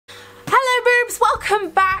babes, welcome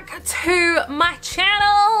back to my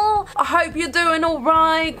channel. I hope you're doing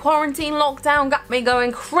alright. Quarantine lockdown got me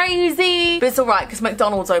going crazy, but it's alright because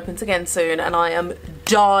McDonald's opens again soon and I am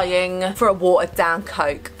dying for a watered down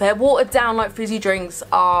Coke. Their watered down like fizzy drinks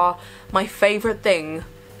are my favourite thing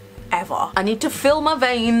ever. I need to fill my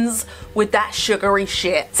veins with that sugary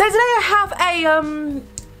shit. So today I have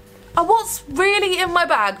a what's really in my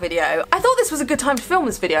bag video. I thought this was a good time to film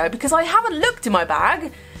this video because I haven't looked in my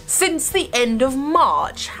bag since the end of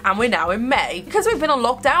March and we're now in May. Because we've been on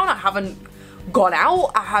lockdown, I haven't gone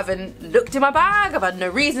out, I haven't looked in my bag, I've had no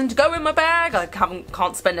reason to go in my bag, I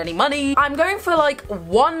can't spend any money. I'm going for like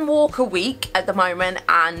one walk a week at the moment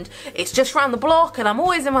and it's just around the block and I'm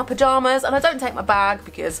always in my pajamas and I don't take my bag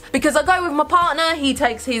because I go with my partner, he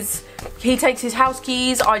takes his house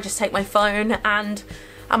keys, I just take my phone and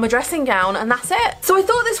my dressing gown and that's it. So I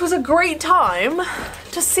thought this was a great time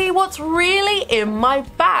to see what's really in my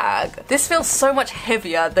bag. This feels so much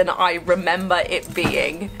heavier than I remember it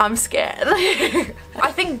being. I'm scared.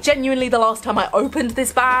 I think genuinely the last time I opened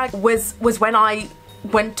this bag was when I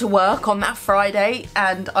went to work on that Friday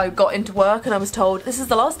and I got into work and I was told this is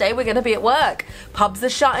the last day we're gonna be at work. Pubs are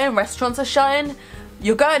shutting, restaurants are shutting.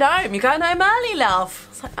 You're going home early, love.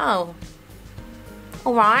 It's like, oh,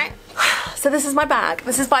 all right. So this is my bag.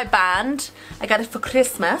 This is by Band. I got it for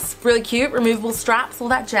Christmas. Really cute, removable straps, all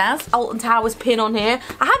that jazz. Alton Towers pin on here.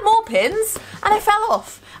 I had more pins and I fell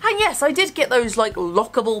off. And yes, I did get those like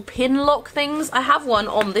lockable pin lock things. I have one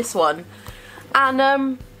on this one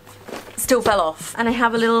and still fell off. And I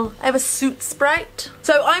have a suit sprite.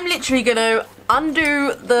 So I'm literally gonna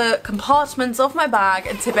undo the compartments of my bag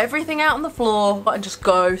and tip everything out on the floor and just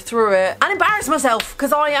go through it and embarrass myself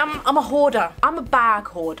because I'm a hoarder. I'm a bag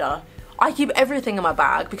hoarder. I keep everything in my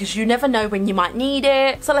bag because you never know when you might need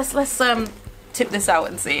it. So let's tip this out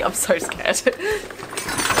and see. I'm so scared.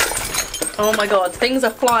 Oh my god, things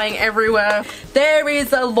are flying everywhere. There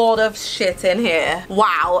is a lot of shit in here.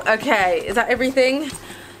 Wow, okay, is that everything?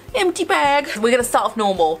 Empty bag. We're gonna start off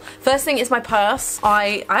normal. First thing is my purse.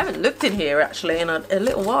 I haven't looked in here actually in a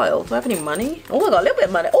little while. Do I have any money? Oh, I got a little bit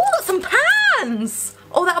of money. Oh, I got some pans!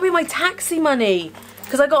 Oh, that'll be my taxi money.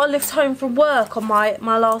 Because I got a lift home from work on my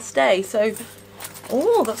last day. So,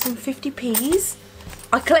 oh, I got some 50p's.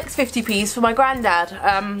 I collect 50p's for my granddad.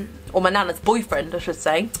 Or my nana's boyfriend, I should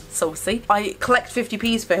say. Saucy. I collect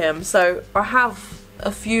 50p's for him. So, I have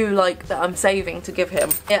a few like that I'm saving to give him.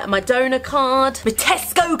 Yeah, my donor card, my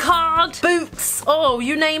Tesco card, boots, oh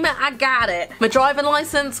you name it, I got it. My driving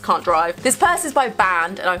license, can't drive. This purse is by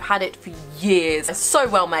Band and I've had it for years. It's so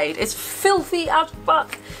well made. It's filthy as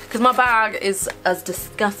fuck because my bag is as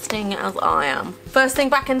disgusting as I am. First thing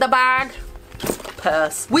back in the bag,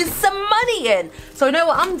 purse with some money in. So I know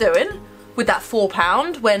what I'm doing with that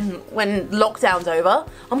 £4 when lockdown's over.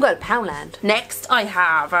 I'm going to Poundland. Next I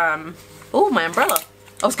have oh, my umbrella.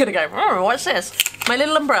 I was gonna go, oh, what's this? My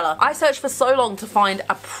little umbrella. I searched for so long to find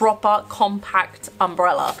a proper compact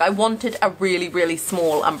umbrella. I wanted a really, really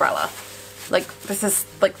small umbrella. Like, this is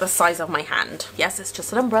like the size of my hand. Yes, it's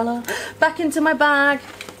just an umbrella. Back into my bag.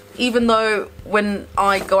 Even though when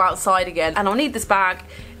I go outside again and I'll need this bag,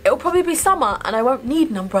 it'll probably be summer and I won't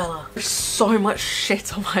need an umbrella. There's so much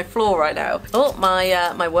shit on my floor right now. Oh,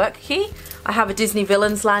 my work key. I have a Disney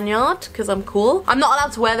Villains lanyard because I'm cool. I'm not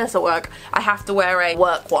allowed to wear this at work. I have to wear a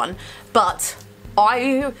work one. But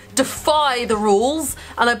I defy the rules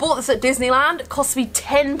and I bought this at Disneyland. It cost me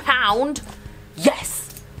 £10.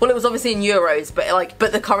 Yes! Well, it was obviously in euros,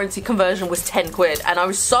 but the currency conversion was 10 quid and I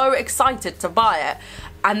was so excited to buy it.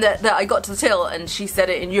 And that I got to the till and she said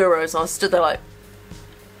it in euros and I stood there like,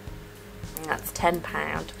 that's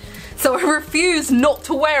 £10. So I refuse not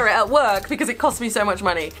to wear it at work because it cost me so much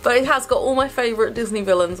money. But it has got all my favourite Disney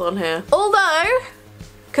villains on here. Although,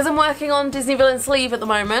 because I'm working on Disney Villain sleeve at the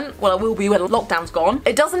moment, well I will be when lockdown's gone,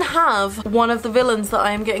 it doesn't have one of the villains that I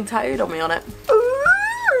am getting tattooed on me on it.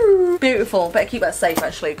 Ooh, beautiful. Better keep that safe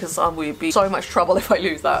actually because I would be so much trouble if I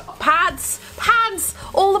lose that. Pads,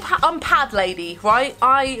 all the I'm pad lady, right?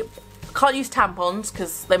 I can't use tampons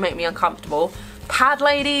because they make me uncomfortable. Pad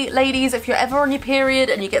ladies, if you're ever on your period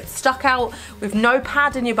and you get stuck out with no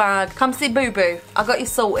pad in your bag, come see Boo Boo. I got you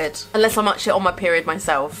sorted. Unless I'm actually on my period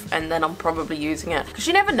myself and then I'm probably using it. Because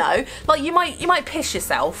you never know. Like you might piss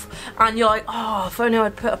yourself and you're like, oh, if only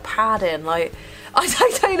I'd put a pad in. Like, I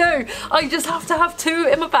don't know. I just have to have two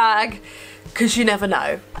in my bag because you never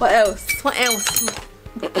know. What else? What else?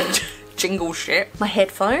 jingle shit. My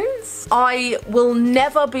headphones. I will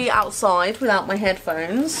never be outside without my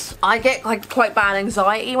headphones. I get like quite bad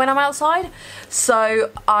anxiety when I'm outside,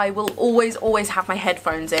 so I will always have my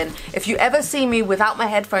headphones in. If you ever see me without my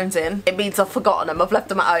headphones in, it means I've forgotten them. I've left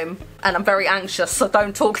them at home and I'm very anxious, so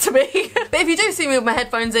don't talk to me. But if you do see me with my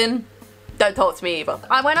headphones in, don't talk to me either.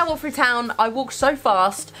 When I walk through town, I walk so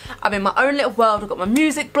fast. I'm in my own little world. I've got my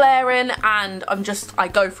music blaring and I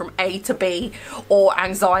go from A to B, or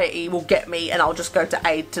anxiety will get me and I'll just go to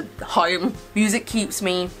A to home. Music keeps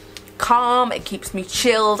me calm, it keeps me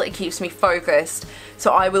chilled, it keeps me focused.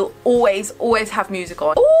 So I will always have music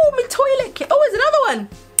on. Oh, my toilet key. Oh, there's another one.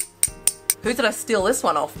 Who did I steal this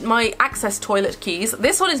one off? My Access toilet keys.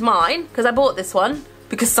 This one is mine because I bought this one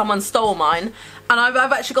because someone stole mine, and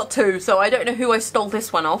I've actually got two, so I don't know who I stole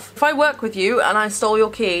this one off. If I work with you and I stole your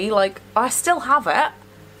key, like, I still have it,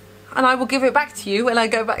 and I will give it back to you when I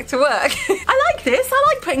go back to work. I like this. I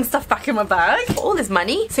like putting stuff back in my bag. All this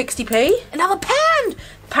money, 60p, another pound.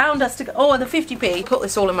 Pound has to go, oh, and the 50p. Put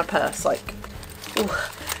this all in my purse, like, ooh.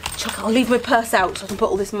 I'll leave my purse out so I can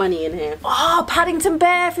put all this money in here. Oh, Paddington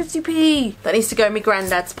Bear, 50p. That needs to go in my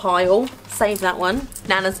granddad's pile. Save that one.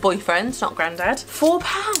 Nana's boyfriend, not granddad. £4,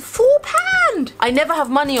 £4. I never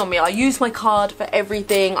have money on me. I use my card for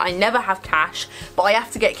everything. I never have cash, but I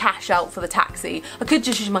have to get cash out for the taxi. I could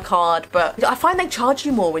just use my card, but I find they charge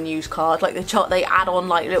you more when you use card. Like they add on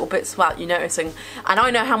like little bits without you noticing. And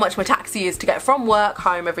I know how much my taxi is to get from work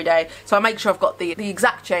home every day, so I make sure I've got the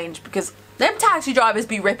exact change, because them taxi drivers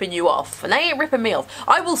be ripping you off, and they ain't ripping me off.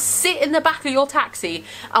 I will sit in the back of your taxi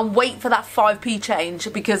and wait for that 5p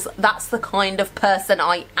change, because that's the kind of person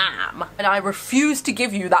I am. And I refuse to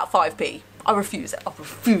give you that 5p. I refuse it. I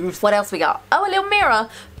refuse. What else we got? Oh, a little mirror.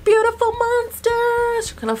 Beautiful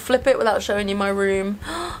monsters. Can I flip it without showing you my room?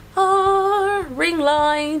 Oh, ring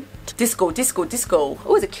light. Disco, disco, disco.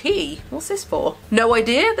 Oh, it's a key. What's this for? No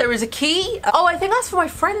idea. There is a key. Oh, I think that's for my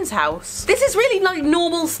friend's house. This is really like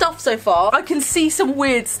normal stuff so far. I can see some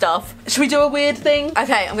weird stuff. Should we do a weird thing?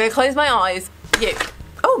 Okay, I'm gonna close my eyes. You.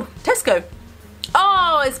 Oh, Tesco.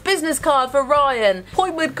 Oh, it's business card for Ryan.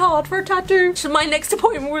 Appointment card for a tattoo. My next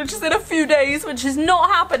appointment, which is in a few days, which is not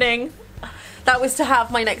happening. That was to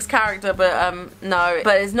have my next character, but no.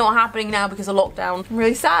 But it's not happening now because of lockdown. I'm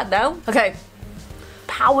really sad now. Okay.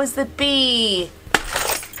 Powers that be.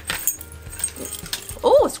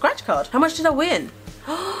 Oh, a scratch card. How much did I win?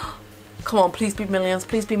 Come on, please be millions,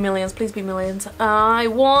 please be millions, please be millions. I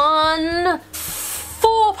won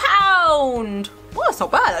 £4. Well, that's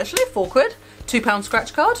not bad actually, £4. £2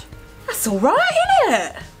 scratch card. That's alright, isn't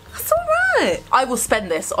it? That's alright. I will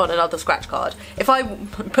spend this on another scratch card. If I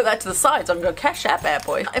put that to the sides, I'm gonna cash that bad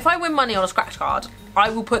boy. If I win money on a scratch card, I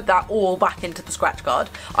will put that all back into the scratch card.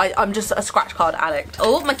 I'm just a scratch card addict.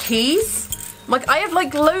 Oh, my keys. I have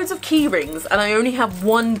like loads of key rings and I only have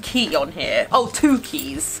one key on here. Oh, 2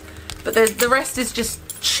 keys. But the rest is just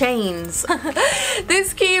chains.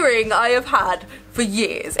 This key ring I have had for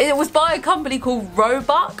years. It was by a company called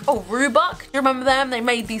Roebuck or Rubuck. Do you remember them? They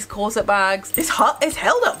made these corset bags. It's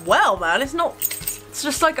held up well, man. It's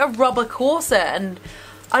just like a rubber corset, and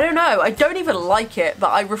I don't know. I don't even like it, but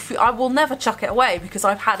I will never chuck it away because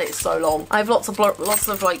I've had it so long. I have lots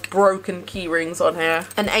of like broken key rings on here.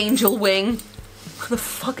 An angel wing. Where the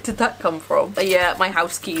fuck did that come from? But yeah, my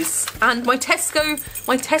house keys and my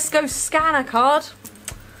Tesco scanner card.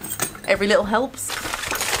 Every little helps.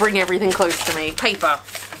 Bring everything close to me. Paper.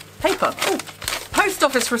 Paper. Ooh. Post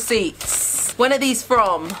office receipts. When are these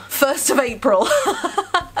from? 1st of April.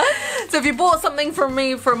 So if you bought something from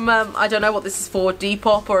me from, I don't know what this is for,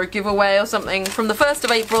 Depop or a giveaway or something, from the 1st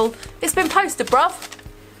of April, it's been posted, bruv.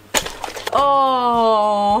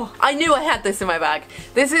 Oh, I knew I had this in my bag.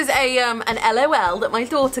 This is an LOL that my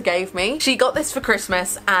daughter gave me. She got this for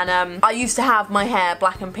Christmas, and I used to have my hair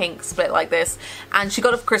black and pink split like this, and she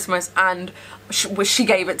got it for Christmas, and she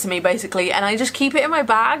gave it to me basically, and I just keep it in my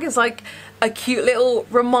bag as like a cute little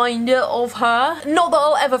reminder of her. Not that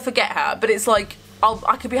I'll ever forget her, but it's like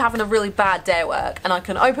I could be having a really bad day at work and I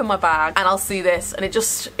can open my bag and I'll see this and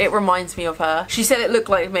it reminds me of her. She said it looked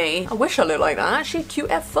like me. I wish I looked like that. She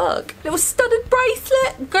cute as fuck. Little studded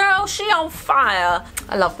bracelet. Girl, she on fire.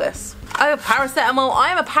 I love this. I have paracetamol.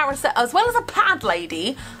 I am a paracetamol, as well as a pad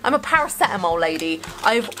lady, I'm a paracetamol lady.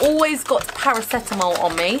 I've always got paracetamol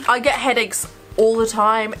on me. I get headaches all the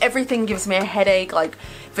time. Everything gives me a headache. Like,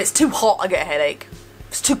 if it's too hot, I get a headache.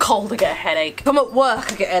 If it's too cold, I get a headache. If I'm at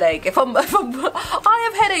work, I get a headache.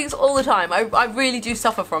 I have headaches all the time. I really do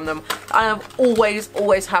suffer from them. I always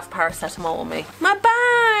have paracetamol on me. My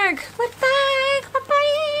bag! My bag! My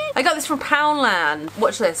bag! I got this from Poundland.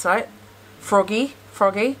 Watch this, right? Froggy.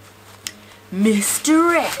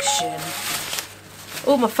 Misdirection.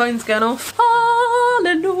 Oh, my phone's going off.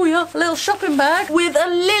 Hallelujah. A little shopping bag with a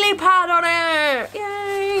lily pad on it.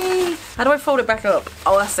 Yay. How do I fold it back up?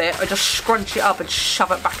 Oh, that's it. I just scrunch it up and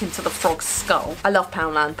shove it back into the frog's skull. I love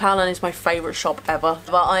Poundland. Poundland is my favourite shop ever.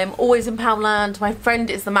 But I am always in Poundland. My friend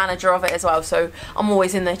is the manager of it as well, so I'm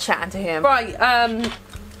always in there chatting to him. Right,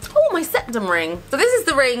 oh, my septum ring. So this is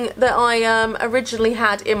the ring that I originally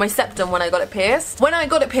had in my septum when I got it pierced. When I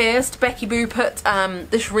got it pierced, Becky Boo put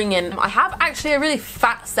this ring in. I have actually a really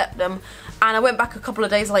fat septum, and I went back a couple of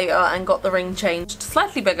days later and got the ring changed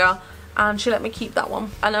slightly bigger, and she let me keep that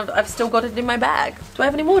one. And I've still got it in my bag. Do I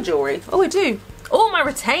have any more jewellery? Oh, I do. Oh, my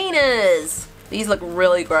retainers. These look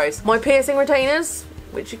really gross. My piercing retainers,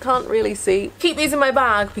 which you can't really see. Keep these in my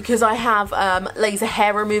bag because I have laser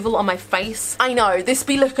hair removal on my face. I know, this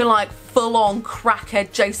be looking like full-on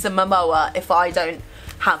crackhead Jason Momoa if I don't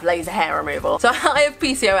have laser hair removal. So I have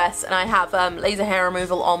PCOS and I have laser hair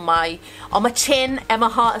removal on my chin. Emma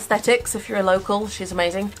Hart Aesthetics, if you're a local, she's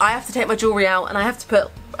amazing. I have to take my jewellery out and I have to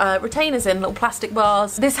put retainers in, little plastic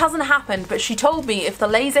bars. This hasn't happened, but she told me if the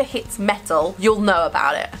laser hits metal, you'll know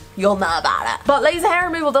about it. You'll know about it. But laser hair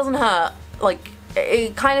removal doesn't hurt. Like,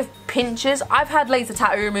 it kind of pinches. I've had laser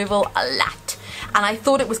tattoo removal a lot, and I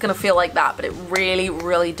thought it was going to feel like that, but it really,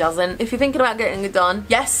 really doesn't. If you're thinking about getting it done,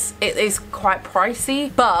 yes, it is quite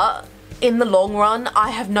pricey, but in the long run, I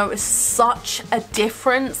have noticed such a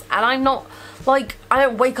difference, and I'm not, like, I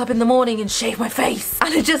don't wake up in the morning and shave my face,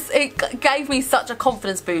 and it gave me such a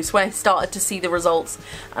confidence boost when I started to see the results,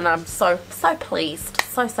 and I'm so pleased.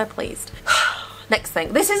 So pleased. Next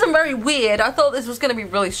thing. This isn't very weird. I thought this was going to be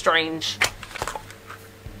really strange.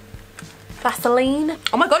 Vaseline.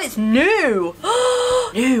 Oh my god, it's new!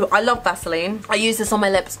 New. I love Vaseline. I use this on my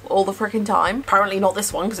lips all the freaking time. Apparently not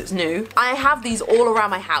this one because it's new. I have these all around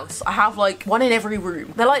my house. I have like one in every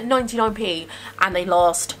room. They're like 99p and they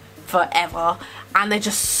last forever. And they're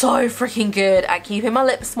just so freaking good at keeping my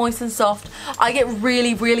lips moist and soft. I get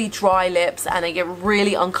really, really dry lips and they get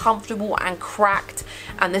really uncomfortable and cracked.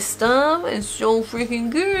 And this stuff is so freaking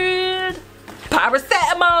good.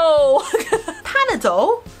 Paracetamol!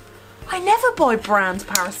 Panadol? I never buy brand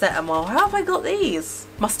paracetamol. How have I got these?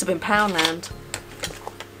 Must have been Poundland.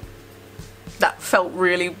 That felt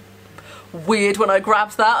really weird when I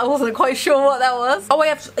grabbed that. I wasn't quite sure what that was. Oh, I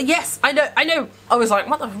have, yes, I know. I was like,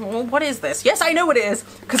 what is this? Yes, I know what it is,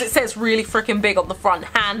 because it says really freaking big on the front,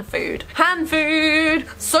 hand food. Hand food,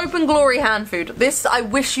 Soap and Glory hand food. This, I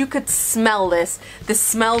wish you could smell this. This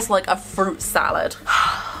smells like a fruit salad.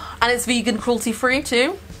 And it's vegan, cruelty free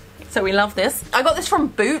too. So we love this. I got this from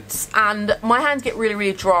Boots and my hands get really,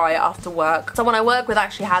 really dry after work. Someone I work with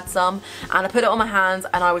actually had some and I put it on my hands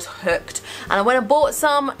and I was hooked. And I went and bought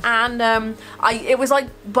some and it was like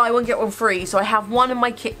buy one get one free. So I have one in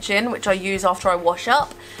my kitchen which I use after I wash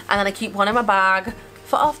up and then I keep one in my bag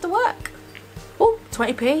for after work. Oh,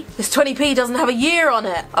 20p. This 20p doesn't have a year on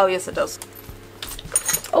it. Oh yes it does.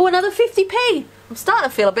 Oh, another 50p. I'm starting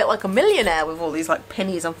to feel a bit like a millionaire with all these like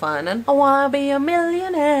pennies I'm finding. I wanna be a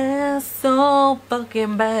millionaire so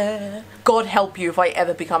fucking bad. God help you if I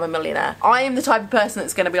ever become a millionaire. I am the type of person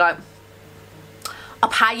that's gonna be like, I'll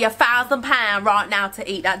pay you £1,000 right now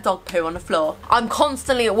to eat that dog poo on the floor. I'm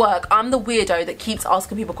constantly at work. I'm the weirdo that keeps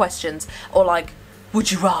asking people questions or like,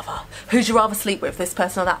 would you rather? Who'd you rather sleep with, this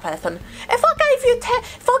person or that person? If I gave you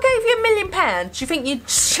 £1 million, do you think you'd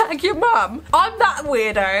shag your mum? I'm that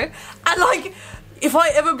weirdo. And like, if I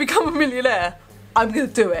ever become a millionaire, I'm gonna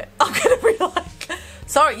do it. I'm gonna be like,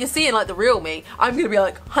 sorry, you're seeing like the real me. I'm gonna be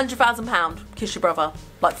like, £100,000, kiss your brother.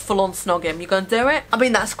 Like full on snog him. You gonna do it? I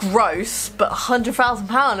mean, that's gross, but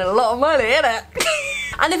 £100,000 is a lot of money, isn't it?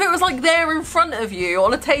 And if it was like there in front of you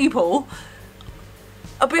on a table,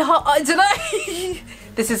 I'd be hot, I don't know.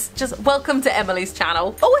 This is just, welcome to Emily's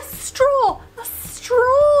channel. Oh, a straw, a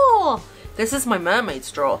straw. This is my mermaid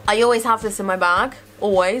straw. I always have this in my bag,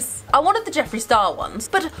 always. I wanted the Jeffree Star ones,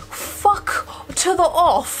 but fuck to the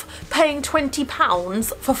off paying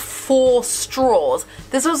 £20 for 4 straws.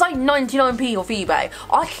 This was like 99p off eBay.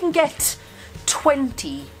 I can get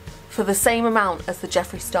 20 for the same amount as the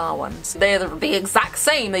Jeffree Star ones. They're the exact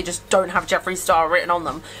same, they just don't have Jeffree Star written on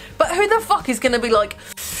them. But who the fuck is gonna be like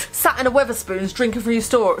sat in a Weatherspoons drinking from your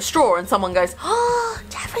straw and someone goes, oh,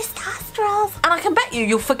 Jeffree Star straws. And I can bet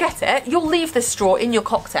you'll forget it. You'll leave this straw in your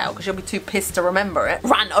cocktail because you'll be too pissed to remember it.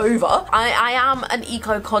 Ran over. I am an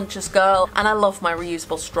eco-conscious girl and I love my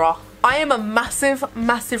reusable straw. I am a massive,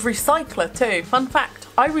 massive recycler too. Fun fact,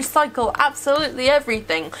 I recycle absolutely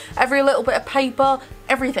everything. Every little bit of paper,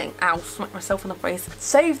 everything. Ow, smack myself in the face.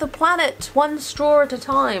 Save the planet, one straw at a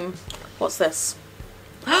time. What's this?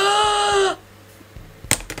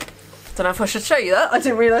 Don't Don't know if I should show you that. I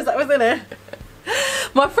didn't realise that was in it.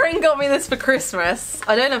 My friend got me this for Christmas.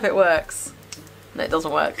 I don't know if it works. No, it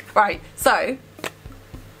doesn't work. Right, so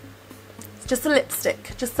it's just a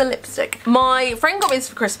lipstick, just a lipstick. My friend got me this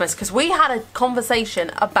for Christmas because we had a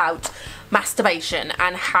conversation about masturbation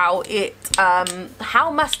and how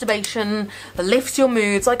how masturbation lifts your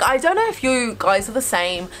moods. Like, I don't know if you guys are the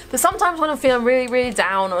same, but sometimes when I'm feeling really, really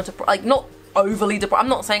down or like not overly depressed, I'm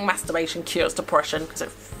not saying masturbation cures depression because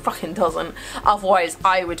it fucking doesn't. Otherwise,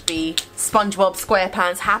 I would be SpongeBob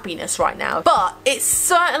SquarePants happiness right now. But it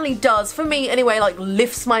certainly does, for me anyway, like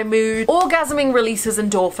lifts my mood. Orgasming releases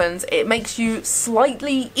endorphins. It makes you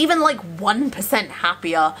slightly, even like 1%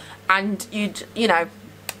 happier, and you know,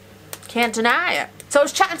 can't deny it. So I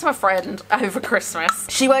was chatting to my friend over Christmas.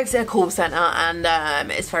 She works in a call centre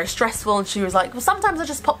and it's very stressful, and she was like, well, sometimes I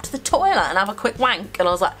just pop to the toilet and have a quick wank. And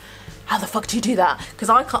I was like, how the fuck do you do that? Because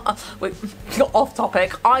I can't, off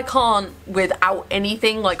topic, I can't without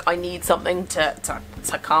anything. Like, I need something to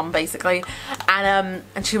come, basically. And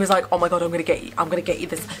she was like, oh my god, I'm gonna get you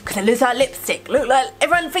this, because I lose that lipstick. Look, like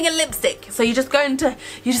everyone thinking lipstick. So you just go into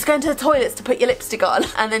the toilets to put your lipstick on.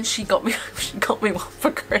 And then she got me one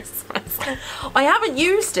for Christmas. I haven't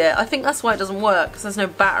used it. I think that's why it doesn't work, because there's no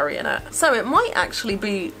battery in it. So it might actually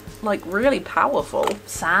be like really powerful.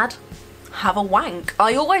 Sad. Have a wank.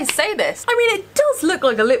 I always say this. I mean, it does look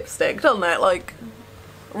like a lipstick, doesn't it? Like,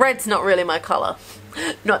 red's not really my colour.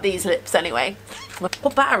 Not these lips, anyway.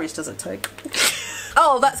 What batteries does it take?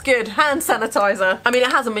 Oh, that's good. Hand sanitizer. I mean,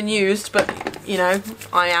 it hasn't been used, but, you know,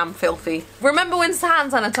 I am filthy. Remember when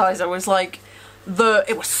hand sanitizer was like,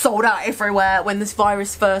 it was sold out everywhere when this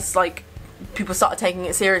virus first, like, people started taking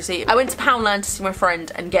it seriously. I went to Poundland to see my friend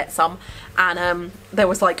and get some, and there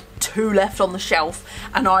was like 2 left on the shelf,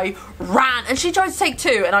 and I ran, and she tried to take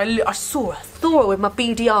 2, and I saw her with my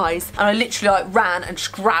beady eyes, and I literally like ran and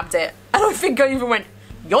just grabbed it, and I think I even went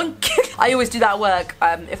yoink. I always do that at work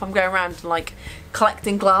if I'm going around and like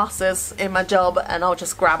collecting glasses in my job, and I'll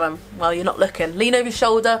just grab them while you're not looking. Lean over your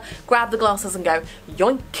shoulder, grab the glasses and go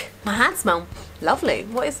yoink. My hands smell lovely.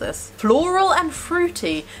 What is this? Floral and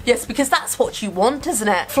fruity. Yes, because that's what you want, isn't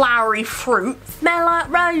it? Flowery fruit. Smell like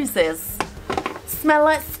roses. Smell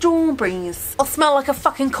like strawberries. Or smell like a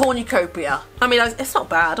fucking cornucopia. I mean, it's not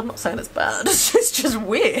bad. I'm not saying it's bad. It's just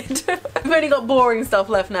weird. I've only got boring stuff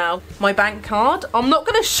left now. My bank card. I'm not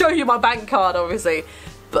going to show you my bank card, obviously.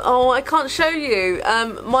 But, oh, I can't show you.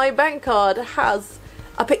 My bank card has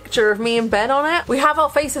a picture of me and Ben on it. We have our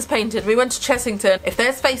faces painted. We went to Chessington. If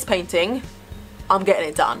there's face painting, I'm getting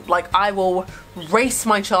it done. Like, I will race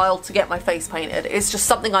my child to get my face painted. It's just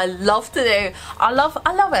something I love to do. I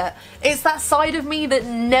love it. It's that side of me that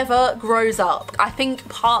never grows up. I think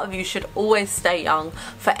part of you should always stay young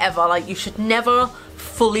forever. Like, you should never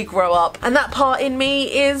fully grow up. And that part in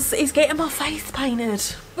me is getting my face painted.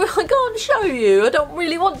 I can't show you. I don't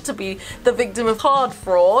really want to be the victim of card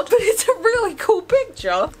fraud, but it's a really cool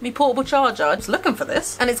picture. Me portable charger. I was looking for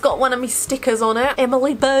this. And it's got one of me stickers on it.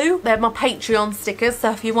 Emily Boo. They're my Patreon stickers,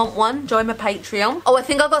 so if you want one, join my Patreon. Oh, I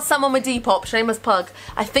think I've got some on my Depop. Shameless plug.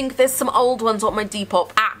 I think there's some old ones on my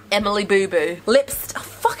Depop at Emily Boo Boo. Lipstick. I'm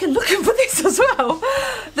fucking looking for this as well.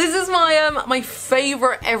 This is my my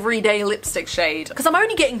favourite everyday lipstick shade, because I'm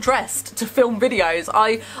only getting dressed to film videos.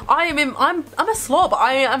 I'm a slob.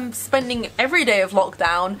 I am spending every day of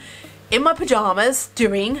lockdown in my pyjamas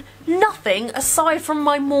doing nothing aside from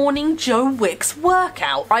my morning Joe Wicks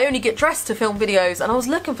workout. I only get dressed to film videos, and I was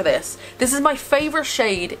looking for this. This is my favourite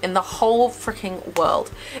shade in the whole freaking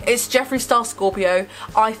world. It's Jeffree Star Scorpio.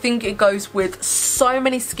 I think it goes with so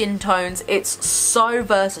many skin tones. It's so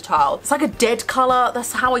versatile. It's like a dead colour.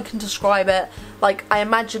 That's how I can describe it. Like, I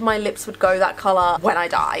imagine my lips would go that colour when I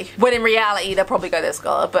die. When in reality, they'll probably go this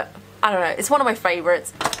colour, but I don't know. It's one of my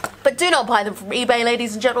favourites. But do not buy them from eBay,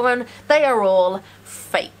 ladies and gentlemen. They are all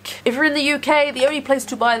fake. If you're in the UK, the only place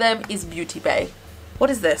to buy them is Beauty Bay.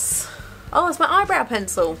 What is this? Oh, it's my eyebrow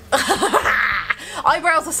pencil.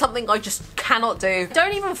 Eyebrows are something I just cannot do.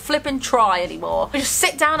 Don't even flip and try anymore. I just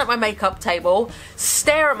sit down at my makeup table,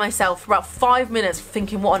 stare at myself for about 5 minutes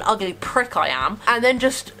thinking what an ugly prick I am, and then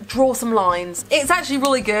just draw some lines. It's actually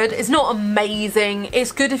really good. It's not amazing.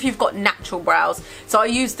 It's good if you've got natural brows. So I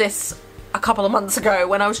used this a couple of months ago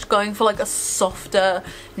when I was going for like a softer,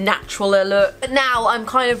 naturally look. But now I'm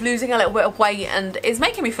kind of losing a little bit of weight, and it's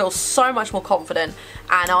making me feel so much more confident,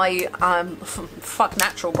 and fuck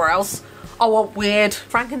natural brows. I want weird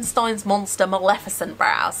Frankenstein's monster Maleficent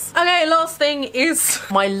brows. Okay, last thing is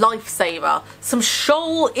my lifesaver. Some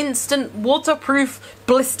Scholl instant waterproof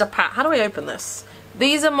blister pat. How do I open this?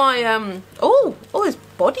 These are my, oh, there's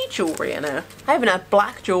body jewellery in here. I haven't had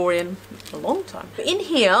black jewellery in a long time. In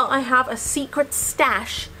here, I have a secret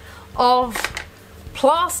stash of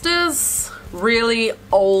plasters, really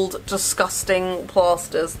old, disgusting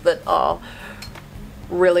plasters that are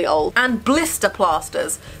really old, and blister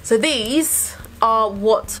plasters. So these are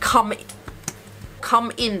what come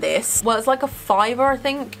in this. Well, it's like a $5, I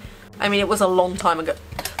think. I mean, it was a long time ago.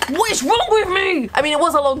 What is wrong with me? I mean, it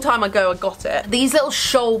was a long time ago I got it. These little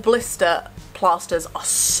shoal blister plasters are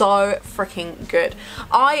so freaking good.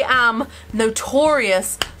 I am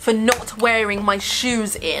notorious for not wearing my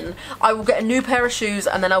shoes in. I will get a new pair of shoes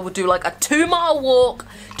and then I will do like a 2-mile walk,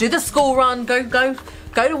 do the school run, go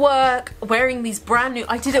to work wearing these brand new.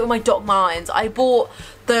 I did it with my Doc Martens. I bought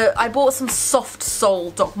some soft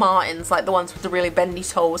sole Doc Martens, like the ones with the really bendy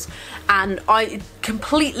toes, and I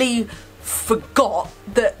completely forgot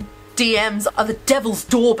that DMs are the devil's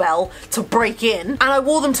doorbell to break in, and I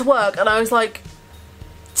wore them to work, and I was like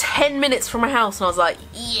 10 minutes from my house and I was like,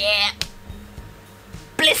 yeah,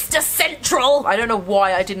 blister central. I don't know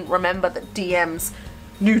why I didn't remember that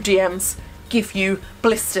new DMs give you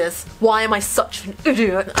blisters. Why am I such an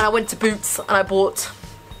idiot? And I went to Boots and I bought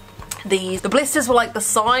these. The blisters were like the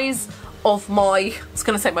size of my, I was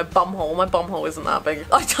gonna say my bumhole. My bumhole isn't that big.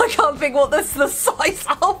 I can't think what this is the size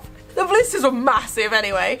of. The blisters were massive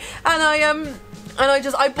anyway. And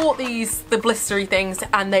I bought the blistery things,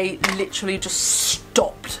 and they literally just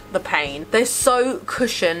stopped the pain. They're so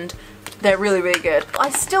cushioned. They're really, really good. I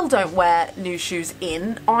still don't wear new shoes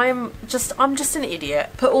in. I'm just an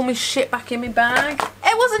idiot. Put all my shit back in my bag.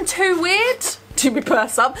 It wasn't too weird. To me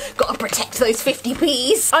purse up. Gotta protect those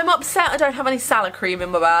 50p's. I'm upset I don't have any salad cream in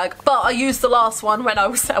my bag, but I used the last one when I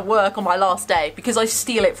was at work on my last day because I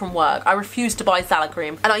steal it from work. I refuse to buy salad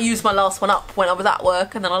cream, and I used my last one up when I was at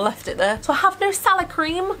work and then I left it there. So I have no salad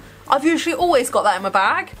cream. I've usually always got that in my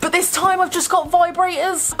bag, but this time I've just got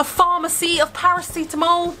vibrators, a pharmacy of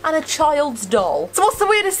paracetamol, and a child's doll. So what's the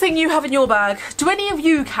weirdest thing you have in your bag? Do any of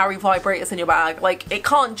you carry vibrators in your bag? Like, it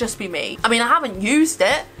can't just be me. I mean, I haven't used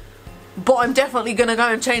it, but I'm definitely gonna go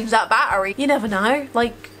and change that battery. You never know,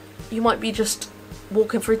 like, you might be just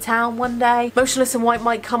walking through town one day, Motionless in White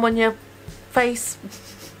might come on your face,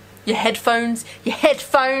 your headphones,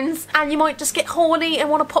 and you might just get horny and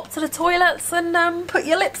want to pop to the toilets and put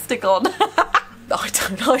your lipstick on. I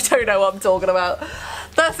don't know what I'm talking about.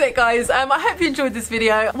 That's it, guys. I hope you enjoyed this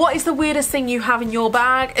video. What is the weirdest thing you have in your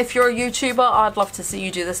bag? If you're a YouTuber, I'd love to see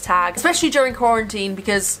you do this tag, especially during quarantine,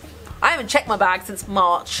 because I haven't checked my bag since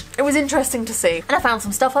March. It was interesting to see, and I found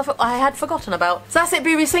some stuff I had forgotten about. So that's it,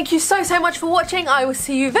 boobies. Thank you so much for watching. I will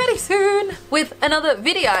see you very soon with another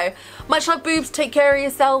video. Much love, boobs. Take care of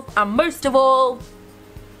yourself, and most of all,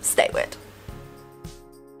 stay weird.